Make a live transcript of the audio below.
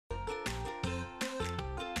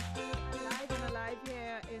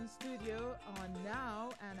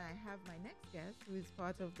have my next guest, who is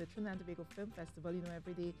part of the Trinidad and Tobago Film Festival. You know,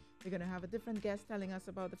 every day we're going to have a different guest telling us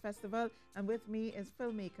about the festival. And with me is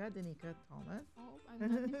filmmaker Deneka Thomas. Oh, I'm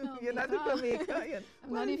not the filmmaker. You're not the filmmaker.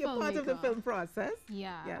 You're part of the film process.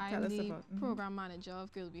 Yeah, I'm the program manager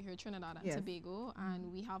of Girl Be Here Trinidad and Tobago,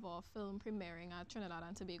 and we have our film premiering at Trinidad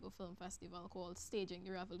and Tobago Film Festival called Staging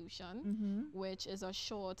the Revolution, which is a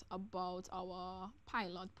short about our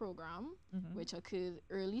pilot program, which occurred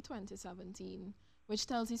early 2017, which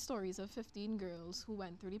tells the stories of 15 girls who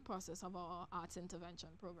went through the process of our arts intervention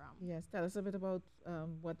program. Yes, tell us a bit about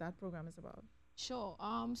what that program is about. Sure.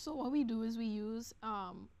 So what we do is we use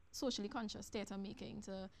socially conscious theatre making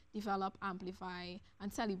to develop, amplify,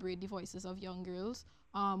 and celebrate the voices of young girls.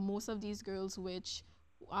 Most of these girls who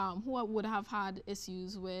would have had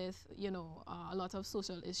issues with, a lot of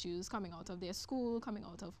social issues coming out of their school, coming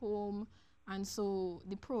out of home. And so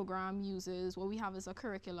the program uses, what we have is a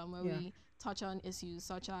curriculum where we touch on issues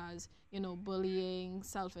such as, bullying,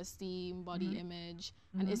 self-esteem, body image,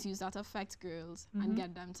 and issues that affect girls, and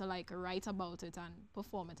get them to write about it and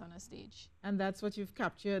perform it on a stage. And that's what you've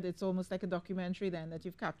captured. It's almost like a documentary then that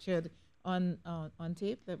you've captured on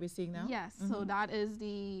tape that we're seeing now? Yes, so that is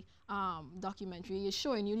the documentary. It's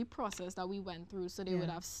showing you the process that we went through. So they would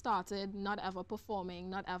have started not ever performing,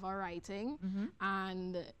 not ever writing,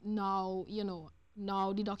 and now,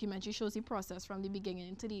 now the documentary shows the process from the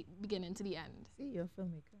beginning to the end. See, you're a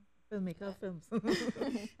filmmaker of films.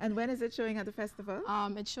 And when is it showing at the festival?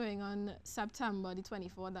 It's showing on September the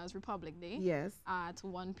 24th, that's Republic Day. Yes. At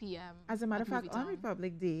 1 p.m. As a matter of fact, on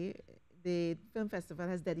Republic Day, the film festival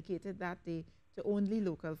has dedicated that day to only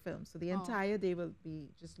local films. So the entire day will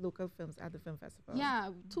be just local films at the film festival.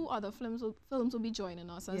 Yeah, 2 other films will be joining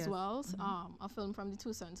us as well. A film from the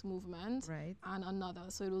Two Cents movement, and another.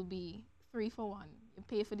 So it will be 3 for 1. You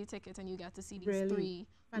pay for the ticket and you get to see these 3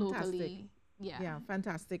 locally. Yeah,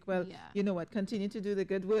 fantastic. Well, you know what? Continue to do the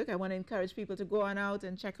good work. I want to encourage people to go on out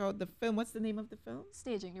and check out the film. What's the name of the film?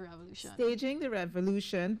 Staging the Revolution. Staging the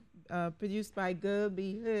Revolution, produced by Girl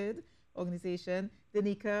Be Heard organization.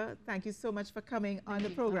 Deneka, thank you so much for coming on the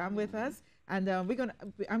program with us. And I'm going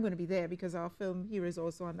to be there because our film here is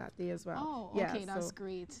also on that day as well. Oh, okay, that's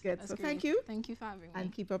great. Good. That's so great. thank you. Thank you for having me.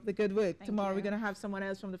 And keep up the good work. Tomorrow we're going to have someone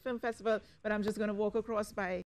else from the film festival, but I'm just going to walk across by